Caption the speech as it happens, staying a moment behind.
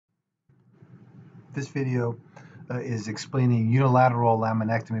This video is explaining unilateral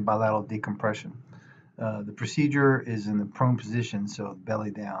laminectomy bilateral decompression. The procedure is in the prone position, so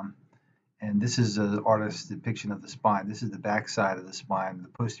belly down. And this is an artist's depiction of the spine. This is the back side of the spine, the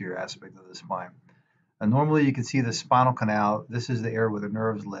posterior aspect of the spine. Normally you can see the spinal canal. This is the area where the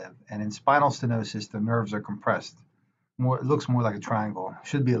nerves live. And in spinal stenosis, the nerves are compressed. It looks more like a triangle. It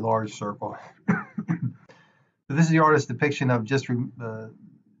should be a large circle. So this is the artist's depiction of just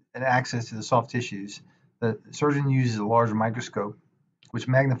an access to the soft tissues. The surgeon uses a large microscope, which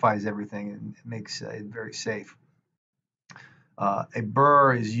magnifies everything and makes it very safe. A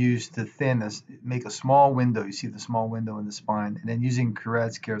burr is used to make a small window. You see the small window in the spine, and then using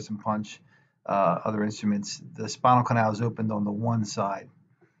curettes, carrots and punch, other instruments, the spinal canal is opened on the one side.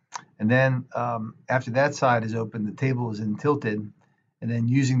 And then after that side is open, the table is then tilted, and then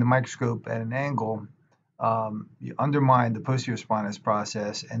using the microscope at an angle, you undermine the posterior spinous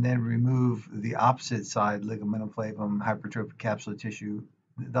process and then remove the opposite side ligamentum flavum, hypertrophic capsular tissue,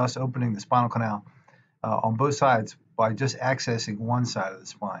 thus opening the spinal canal on both sides by just accessing one side of the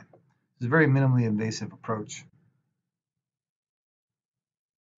spine. It's a very minimally invasive approach.